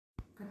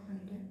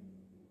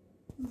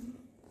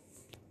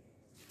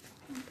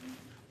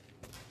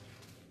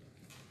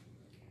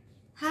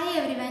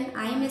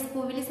I am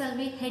R.Poovizhi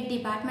Selvi, Head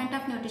Department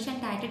of Nutrition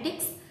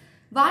Dietetics.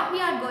 What we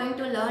are going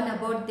to learn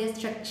about the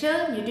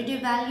structure,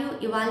 nutritive value,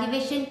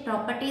 evaluation,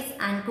 properties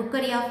and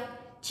cookery of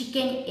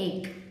chicken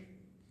egg.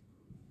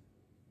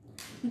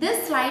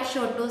 This slide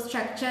shows the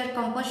structure,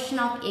 composition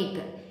of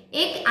egg.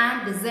 Egg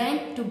are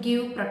designed to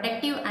give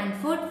protective and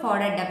food for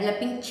a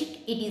developing chick.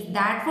 It is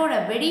therefore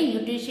a very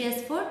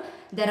nutritious food.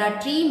 There are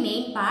three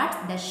main parts: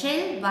 the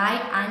shell,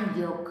 white and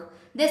yolk.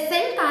 The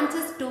cell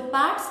consists two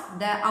parts.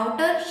 The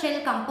outer shell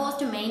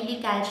composed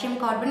mainly calcium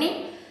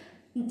carbonate.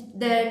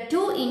 The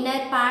two inner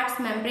parts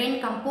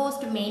membrane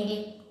composed mainly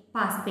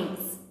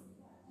phosphates.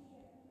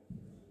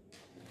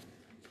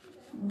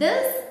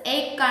 This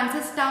egg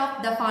consists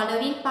of the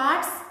following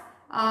parts: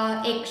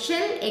 egg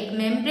shell, egg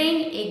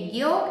membrane, egg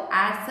yolk,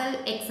 air cell,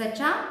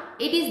 etc.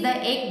 It is the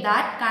egg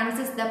that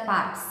consists the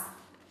parts.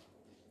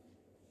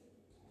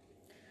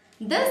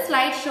 This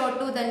slide shows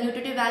to the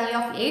nutritive value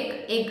of egg.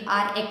 Egg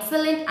are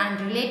excellent and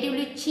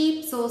relatively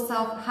cheap source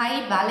of high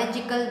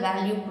biological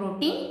value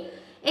protein.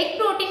 Egg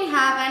protein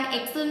have an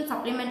excellent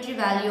supplementary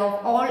value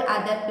of all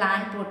other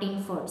plant protein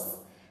foods.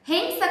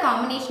 Hence, the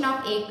combination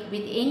of egg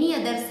with any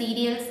other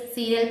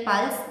cereal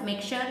pulse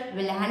mixture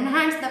will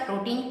enhance the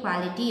protein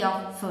quality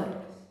of food.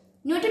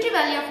 Nutritive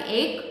value of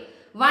egg: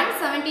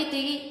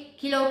 173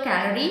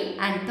 kilocalorie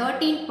and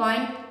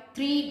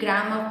 13.3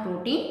 gram of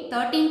protein,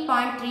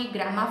 13.3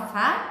 gram of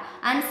fat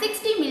and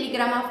 60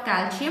 milligram of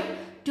calcium,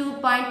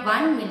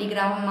 2.1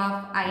 milligram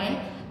of iron.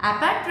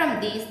 Apart from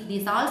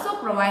these also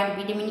provide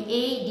vitamin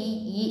A, D,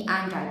 E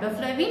and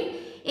riboflavin.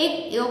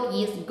 Egg yolk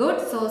is good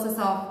sources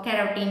of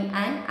keratin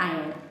and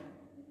iron.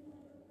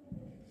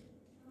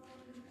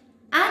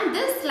 And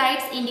these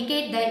slides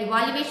indicate the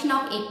evaluation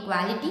of egg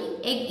quality.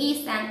 Egg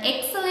is an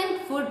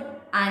excellent food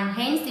and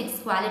hence its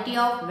quality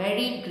of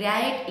very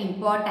great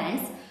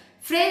importance.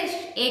 Fresh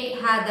egg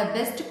has the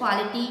best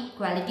quality.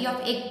 Quality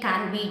of egg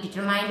can be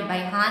determined by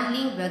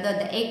handling, whether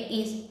the egg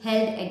is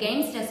held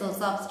against a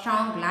source of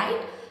strong light.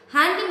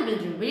 Handling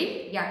will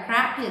reveal a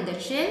crack in the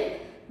shell,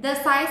 the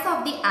size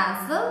of the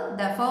acer,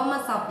 the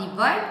firmness of the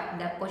white,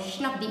 the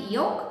position of the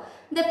yolk,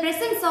 the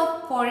presence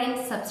of foreign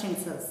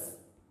substances.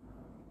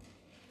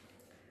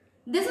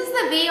 This is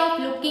the way of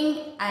looking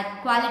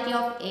at quality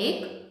of egg.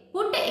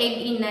 Put the egg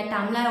in a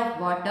tumbler of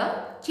water.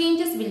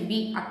 Changes will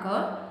be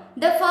occur.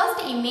 The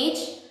first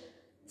image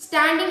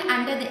standing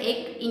under the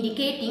egg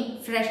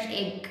indicating fresh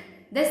egg.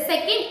 The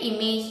second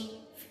image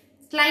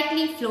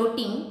slightly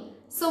floating,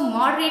 so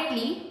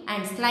moderately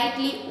and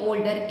slightly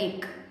older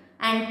egg.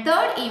 And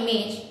third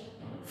image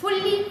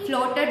fully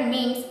floated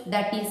means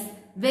that is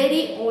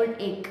very old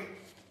egg.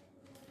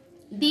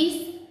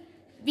 This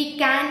we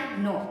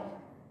can know.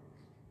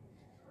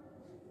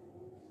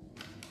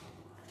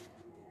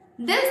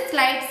 This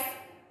slide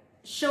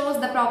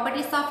shows the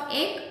properties of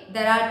egg.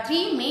 There are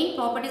three main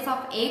properties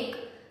of egg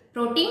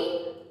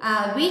protein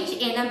which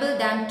enable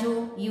them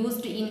to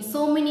used in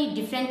so many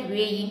different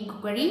ways in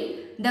cookery.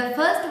 The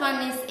first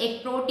one is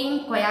egg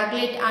protein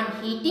coagulate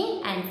on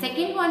heating, and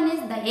second one is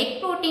the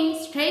egg protein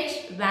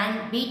stretch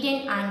when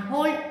beaten and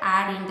hold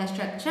air in the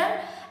structure,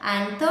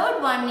 and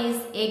third one is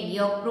egg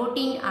yolk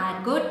protein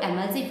are good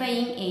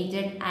emulsifying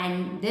agent,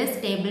 and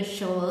this table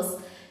shows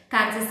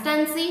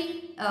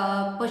consistency,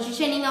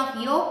 positioning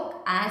of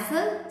yolk,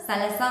 acer,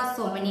 salsa,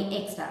 so many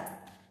extras.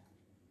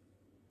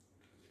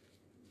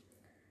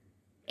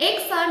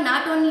 Eggs are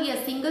not only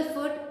a single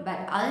food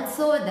but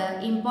also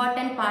the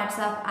important parts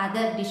of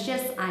other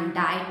dishes and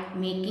diet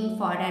making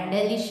for a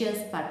delicious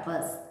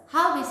purpose.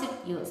 How is it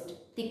used?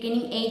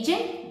 Thickening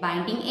agent,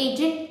 binding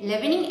agent,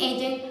 leavening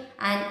agent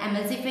and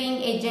emulsifying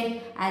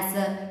agent, as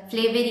a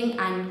flavoring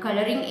and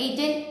coloring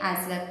agent,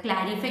 as a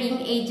clarifying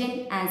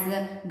agent, as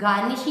a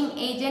garnishing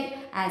agent,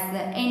 as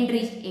an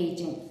enriched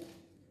agent.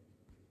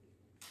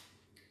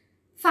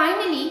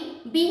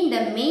 Finally, being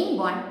the main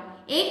one,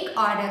 egg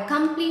are a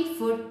complete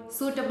food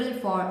suitable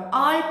for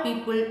all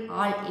people,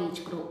 all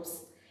age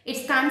groups.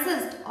 It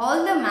consists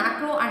all the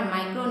macro and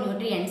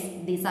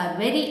micronutrients. These are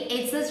very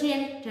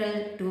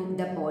essential to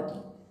the body.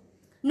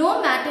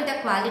 No matter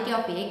the quality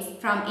of eggs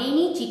from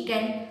any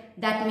chicken,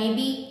 that may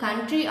be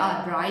country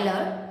or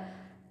broiler,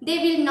 they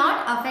will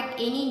not affect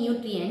any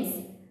nutrients,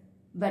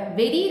 but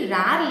very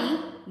rarely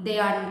they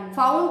are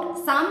found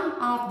some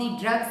of the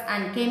drugs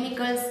and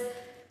chemicals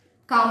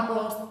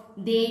compounds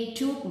they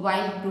took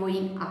while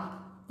growing up.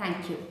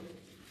 Thank you.